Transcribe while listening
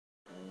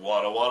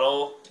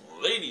Wada,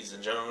 ladies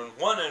and gentlemen,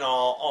 one and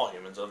all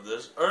humans of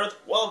this earth,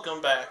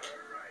 welcome back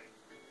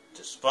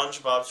to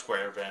SpongeBob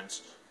SquarePants,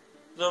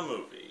 the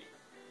movie.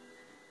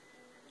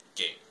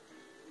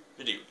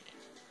 Video game.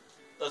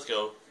 Let's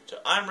go to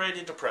I'm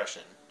Ready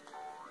Depression,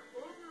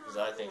 because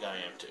I think I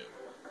am too.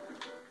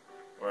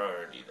 We're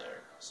already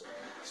there, so.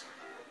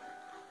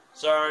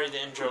 Sorry,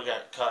 the intro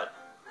got cut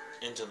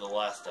into the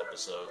last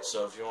episode,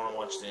 so if you want to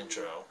watch the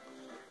intro,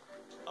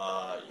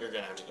 you're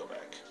going to have to go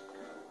back.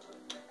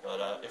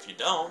 But if you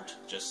don't,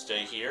 just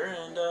stay here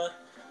and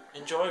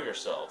enjoy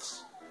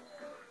yourselves.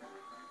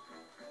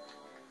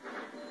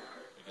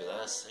 Because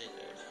I say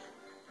that.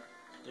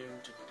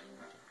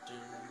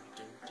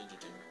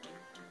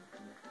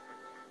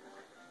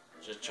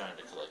 Just trying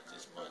to collect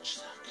as much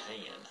as I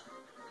can.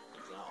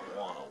 Because I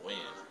want to win.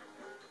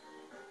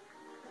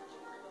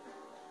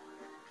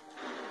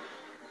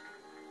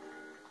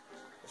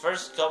 The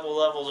first couple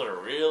levels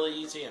are really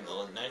easy, and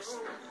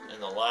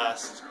the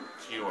last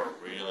few are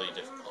really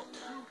difficult.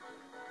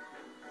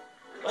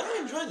 But I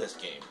enjoy this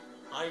game.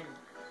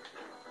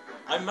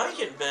 I might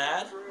get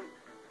mad,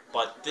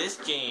 but this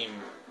game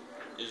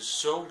is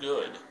so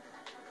good.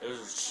 It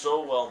was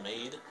so well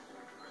made.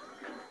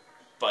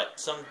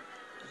 But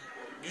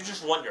you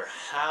just wonder,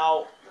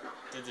 how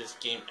did this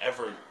game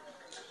ever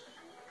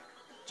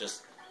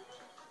just...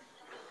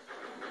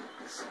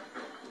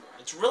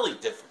 It's really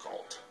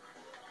difficult.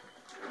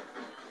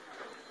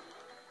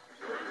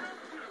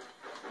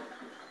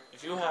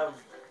 If you have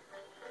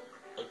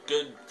a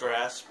good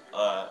grasp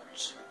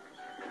at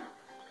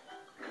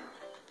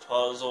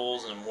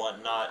puzzles and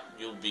whatnot,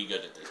 you'll be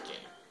good at this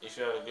game. If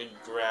you have a good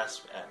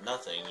grasp at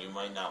nothing, you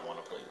might not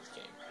want to play this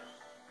game.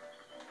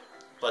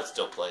 But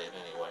still play it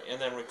anyway, and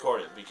then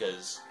record it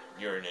because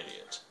you're an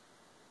idiot.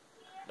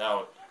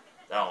 That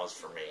was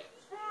for me.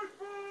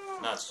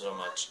 Not so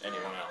much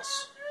anyone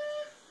else.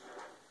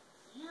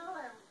 You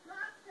have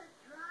got to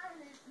try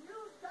this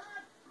new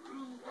dog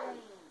food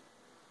game.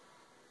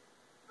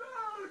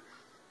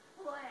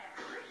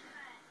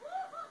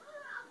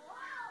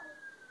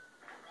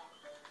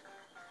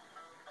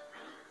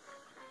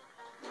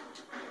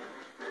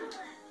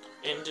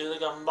 Into the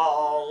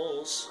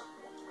gumballs.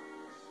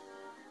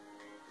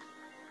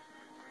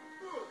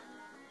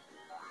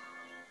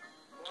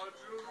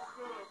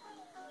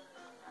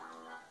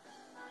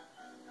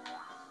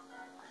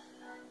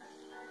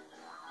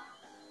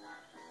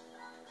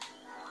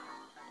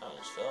 I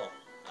almost fell.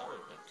 That would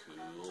have been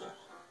cool.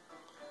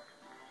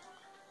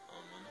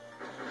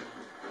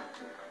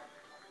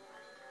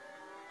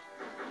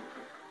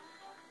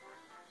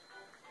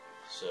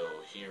 So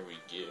here we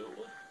go.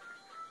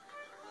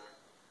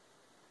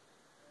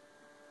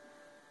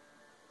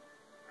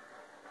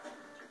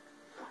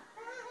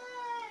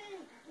 Hey,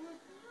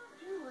 it's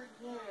you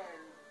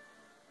again.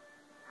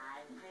 I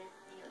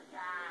missed you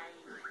guys.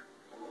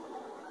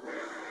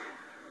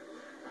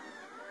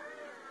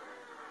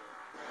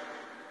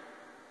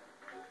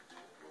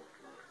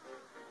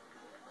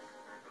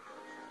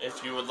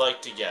 If you would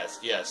like to guess,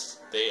 yes,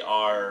 they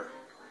are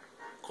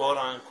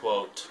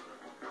quote-unquote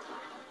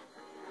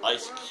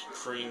ice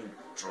cream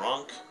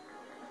drunk.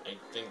 I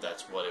think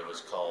that's what it was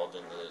called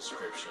in the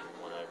description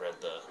when I read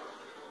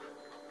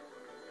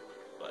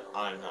but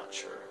I'm not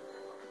sure.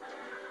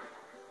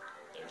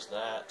 There's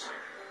that.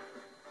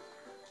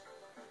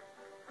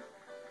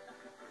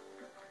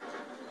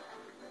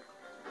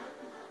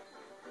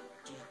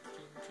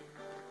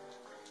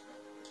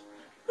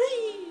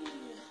 Whee!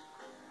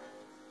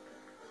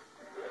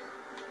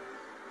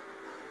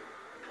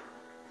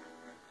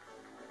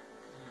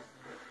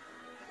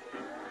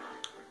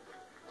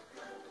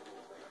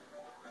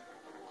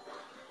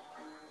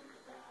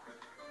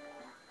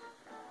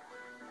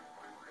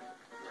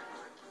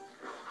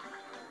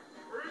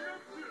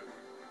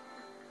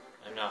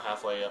 I'm now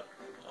halfway up.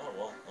 Oh,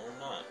 well, no, I'm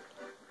not.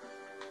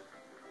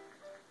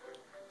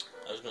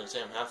 I was going to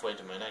say I'm halfway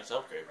to my next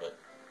upgrade, but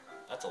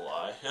that's a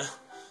lie. Patrick,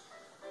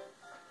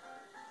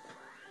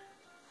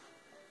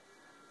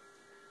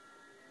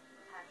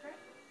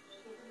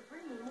 if you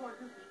bring me more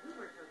goofy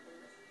goober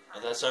tokens, I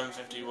thought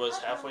 750 was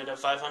halfway to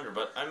 500,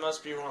 but I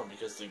must be wrong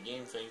because the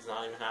game thing's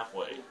not even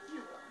halfway.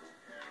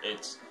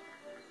 It's...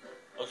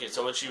 Okay,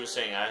 so what she was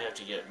saying, I have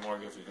to get more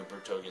Goofy Goober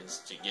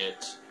tokens to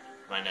get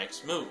my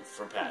next move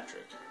for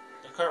Patrick.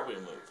 The cartwheel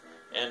move.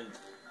 And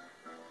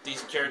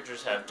these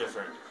characters have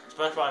different...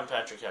 SpongeBob and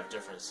Patrick have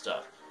different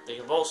stuff. They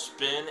can both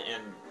spin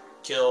and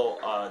kill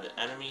the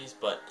enemies,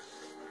 but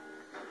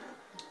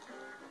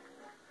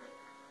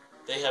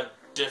they have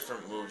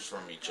different moves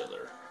from each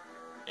other.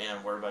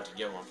 And we're about to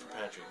get one for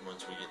Patrick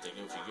once we get the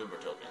Goofy Goober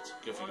tokens.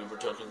 Goofy Goober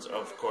tokens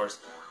are, of course,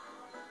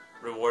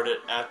 rewarded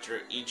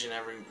after each and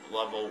every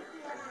level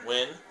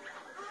win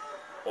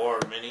or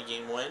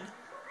mini-game win.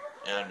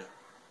 And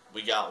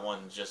we got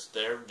one just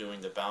there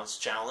doing the bounce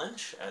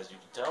challenge, as you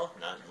can tell.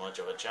 Not much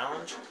of a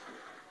challenge.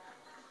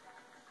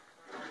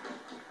 There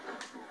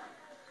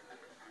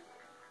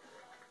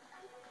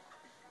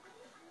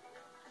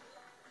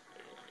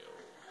you go.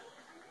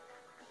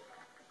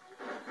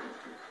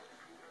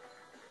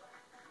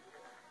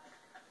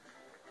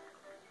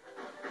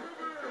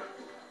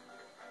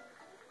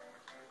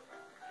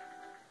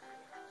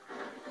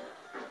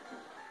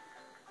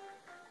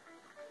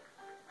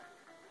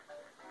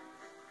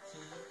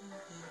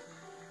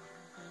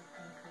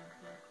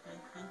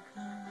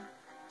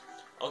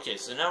 Okay,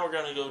 so now we're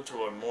gonna go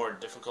to a more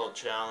difficult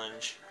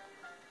challenge.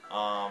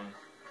 Not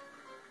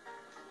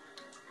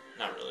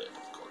really a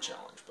difficult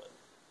challenge, but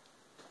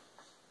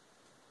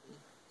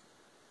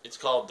it's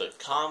called the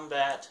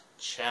Combat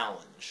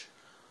Challenge,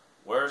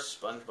 where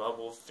SpongeBob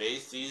will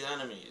face these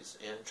enemies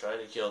and try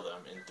to kill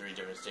them in 3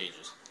 different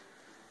stages.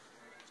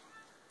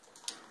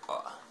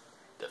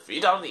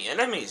 Defeat all the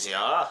enemies,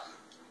 yeah.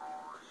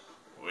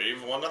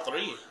 Wave 1 of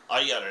 3.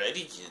 Are you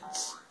ready,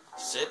 kids?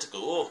 Set,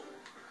 go.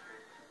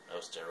 That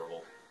was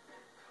terrible.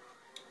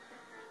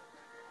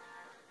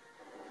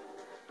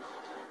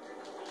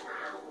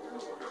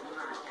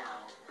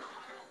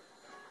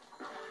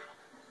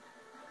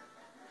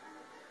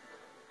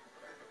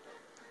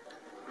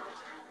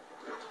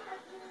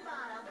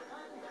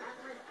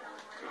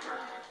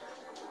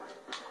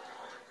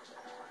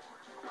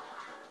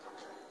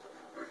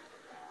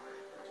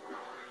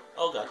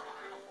 Oh god.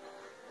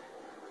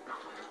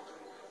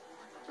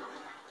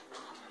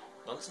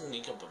 Don't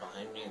sneak up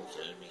behind me and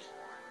kill me.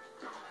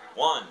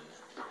 1,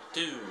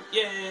 2,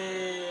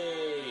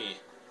 yay!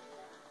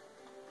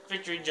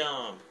 Victory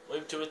jump.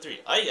 Wave 2 or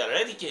 3. Are you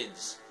ready,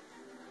 kids?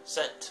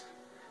 Set,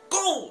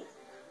 go!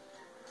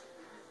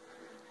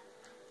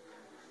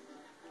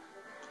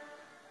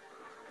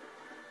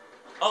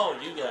 Oh,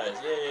 you guys.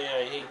 Yay,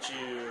 I hate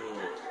you.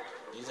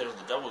 These are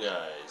the double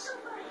guys.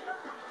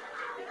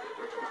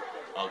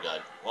 Oh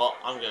god. Well,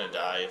 I'm gonna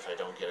die if I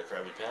don't get a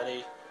Krabby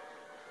Patty.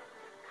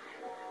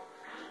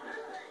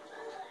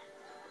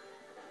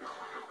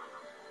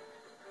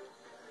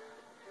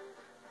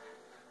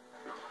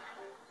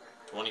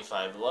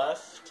 $25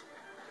 left.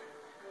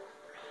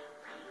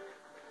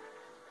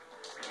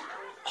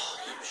 Oh,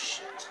 you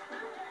shit.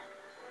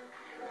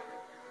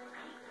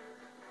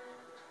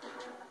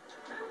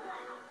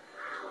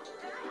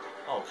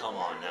 Oh, come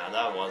on now.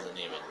 That wasn't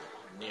even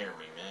near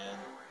me, man.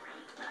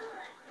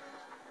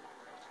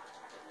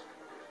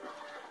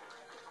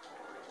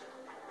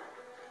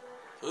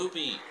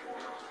 Poopy.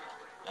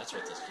 That's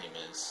what this game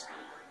is.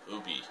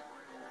 Poopy.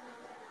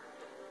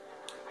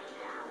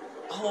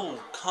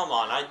 Oh, come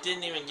on. I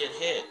didn't even get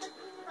hit.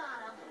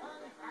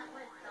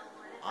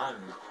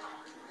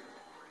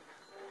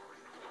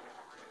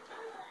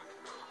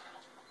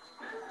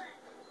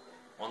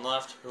 One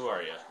left. Who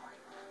are you?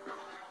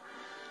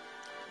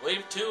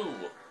 Wave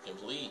 2.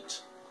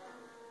 Complete.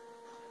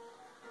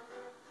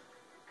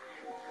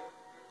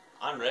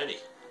 I'm ready.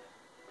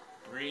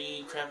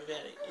 3 Krabby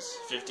Patties.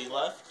 50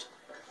 left.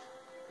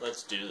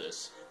 Let's do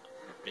this,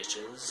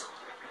 bitches.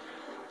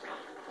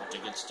 After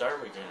a good start,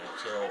 we're gonna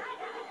kill...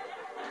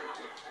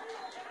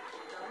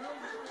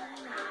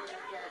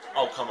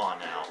 Oh, come on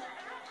now.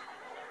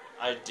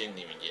 I didn't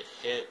even get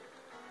hit.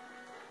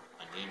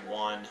 I need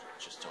 1.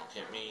 Just don't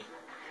hit me.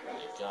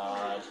 Thank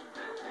God.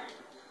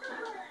 Come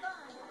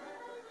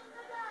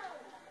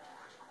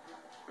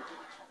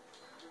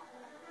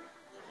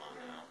on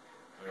now.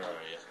 Where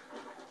are you?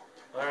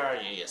 Where are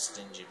you, you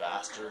stingy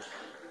bastard?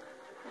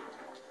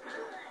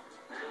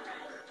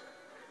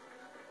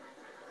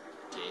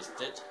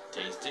 Taste it.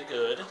 Taste it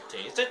good.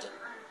 Taste it.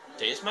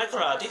 Taste my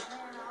karate.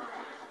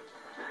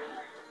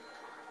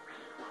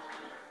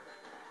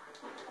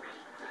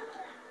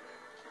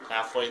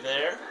 Halfway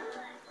there.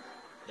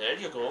 There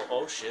you go.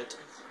 Oh shit.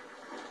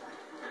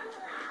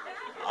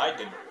 I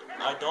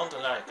don't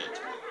like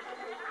it.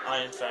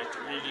 I in fact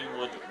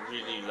would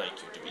really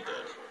like you to be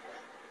dead.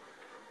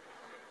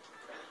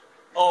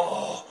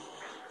 Oh!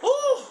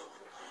 Oh!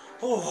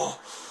 Oh!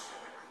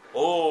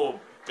 Oh,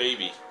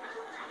 baby.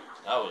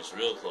 That was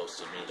real close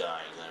to me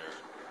dying there.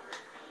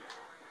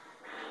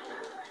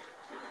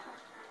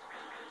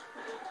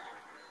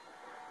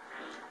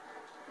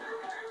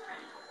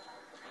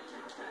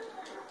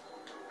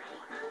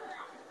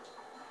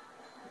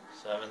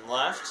 Seven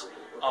left.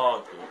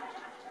 Oh, poop.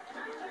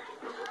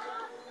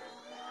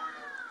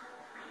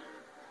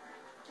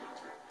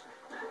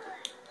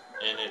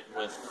 And it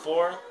with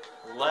 4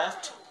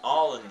 left,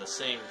 all in the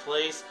same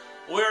place,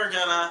 we're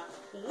gonna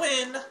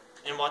win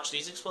and watch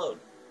these explode.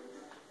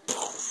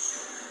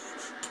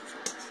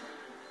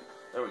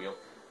 There we go.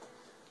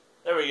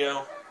 There we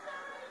go.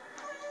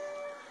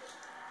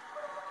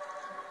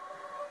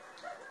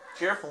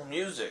 Cheerful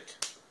music.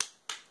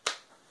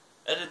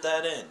 Edit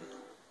that in.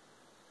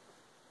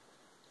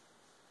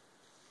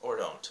 Or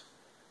don't.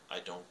 I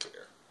don't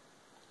care.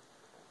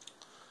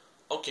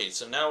 Okay,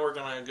 so now we're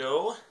gonna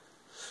go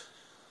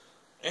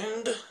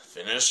and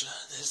finish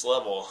this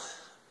level.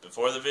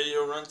 Before the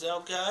video runs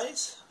out,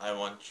 guys, I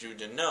want you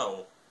to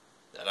know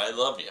that I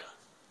love you.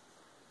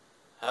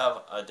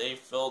 Have a day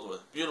filled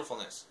with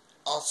beautifulness,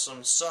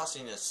 awesome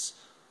sauciness,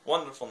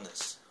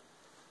 wonderfulness.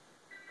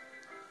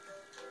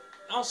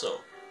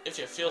 Also, if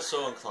you feel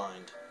so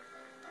inclined,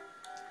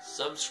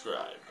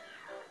 subscribe.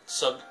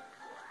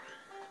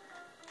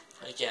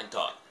 I can't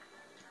talk.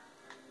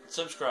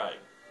 Subscribe.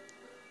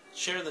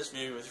 Share this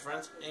video with your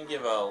friends and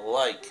give a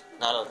like,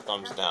 not a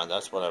thumbs down.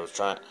 That's what I was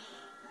trying.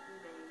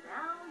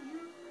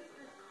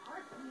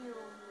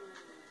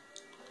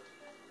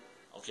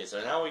 Okay,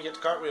 so now we get the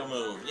cartwheel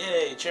move.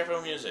 Yay,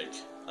 cheerful music.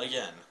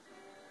 Again.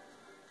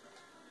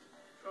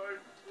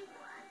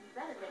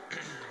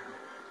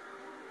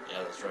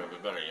 That's right, we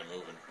better get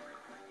moving.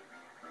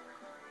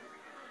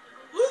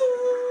 Woo!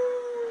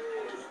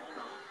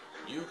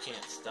 You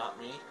can't stop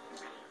me.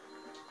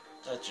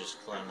 Let's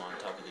just climb on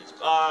top of these.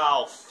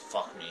 Oh,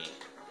 fuck me.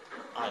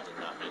 I did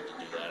not mean to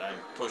do that. I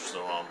pushed the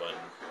wrong button.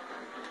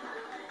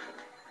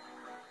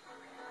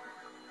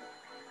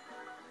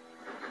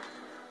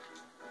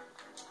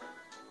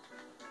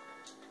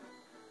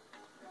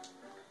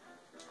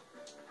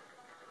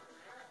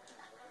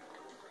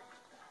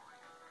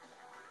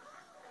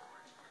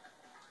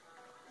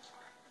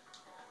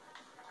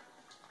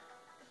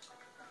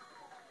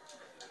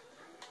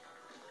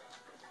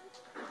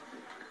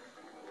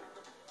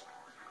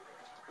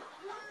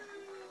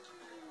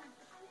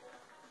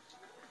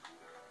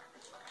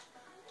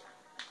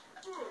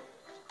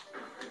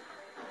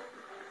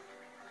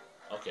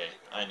 Okay,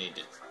 I need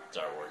to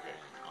start working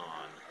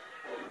on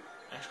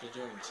actually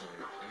doing some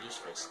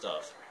useful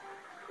stuff.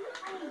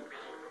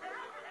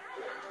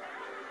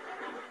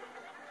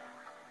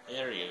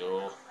 There you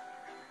go.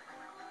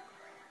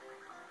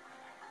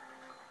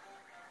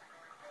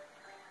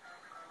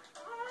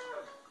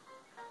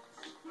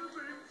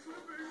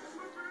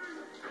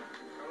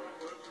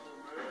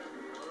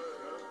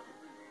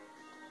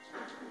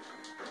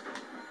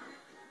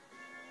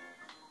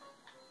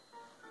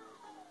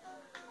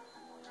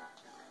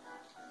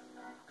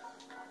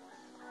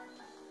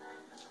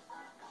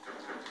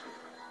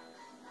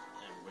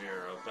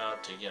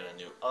 About to get a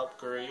new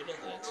upgrade.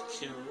 That's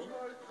cool.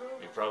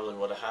 We probably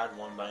would have had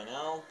one by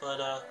now, but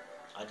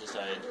I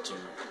decided to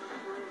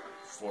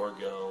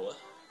forego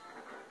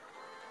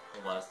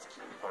the last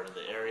part of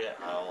the area.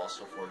 I'll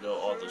also forego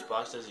all those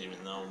boxes, even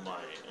though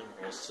my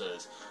impulse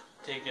says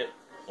take it.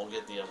 We'll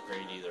get the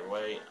upgrade either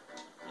way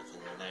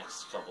within the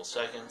next couple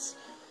seconds.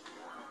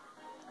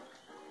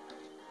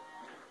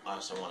 I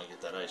also want to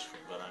get that ice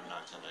cream, but I'm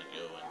not gonna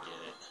go and get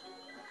it.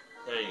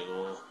 There you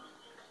go.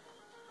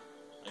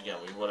 Again,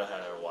 we would have had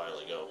it a while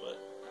ago, but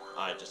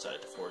I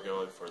decided to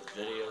forego it for the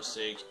video's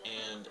sake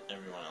and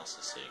everyone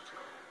else's sake.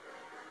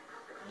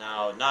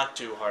 Now, not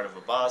too hard of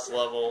a boss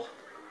level.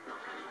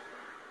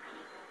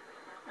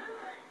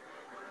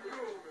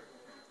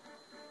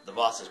 The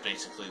boss is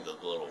basically the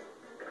little...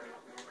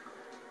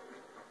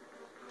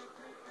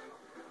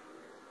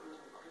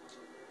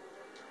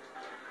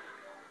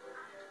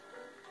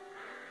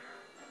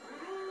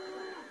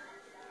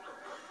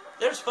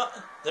 There's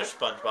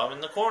SpongeBob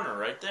in the corner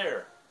right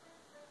there.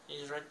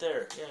 He's right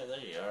there. Yeah, there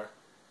you are.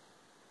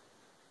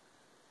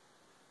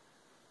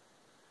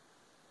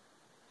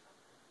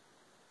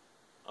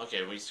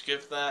 Okay, we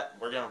skipped that.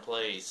 We're going to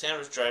play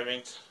Sandwich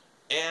Driving.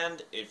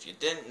 And if you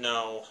didn't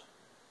know,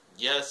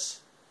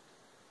 yes,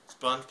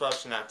 SpongeBob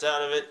snapped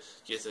out of it,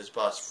 gets his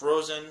boss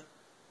frozen,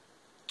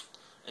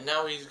 and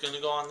now he's going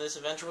to go on this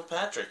adventure with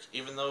Patrick,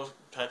 even though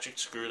Patrick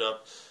screwed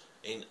up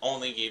and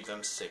only gave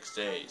them 6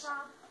 days.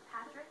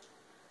 Patrick,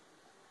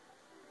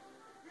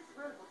 this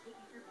road will take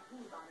you through the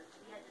bikini bottom to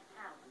the edge of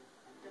town.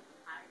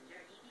 Our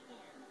journey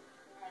begins.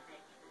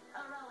 Epic,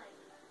 heroic,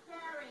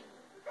 daring,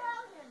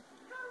 valiant,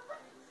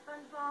 courageous.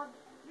 SpongeBob,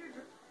 you're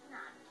just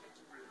not.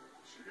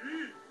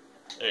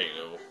 There you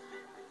go.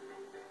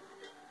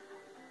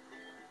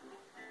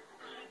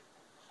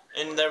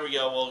 And there we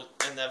go. We'll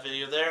end that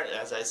video there.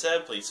 As I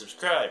said, please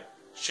subscribe.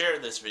 Share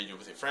this video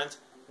with your friends.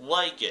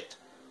 Like it.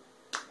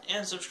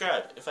 And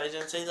subscribe. If I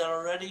didn't say that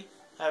already,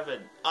 have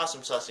an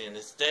awesome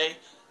sauciness day.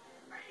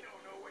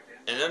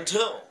 And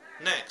until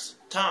next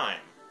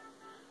time.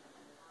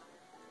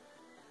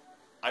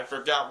 I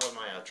forgot what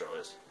my outro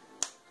is.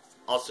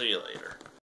 I'll see you later.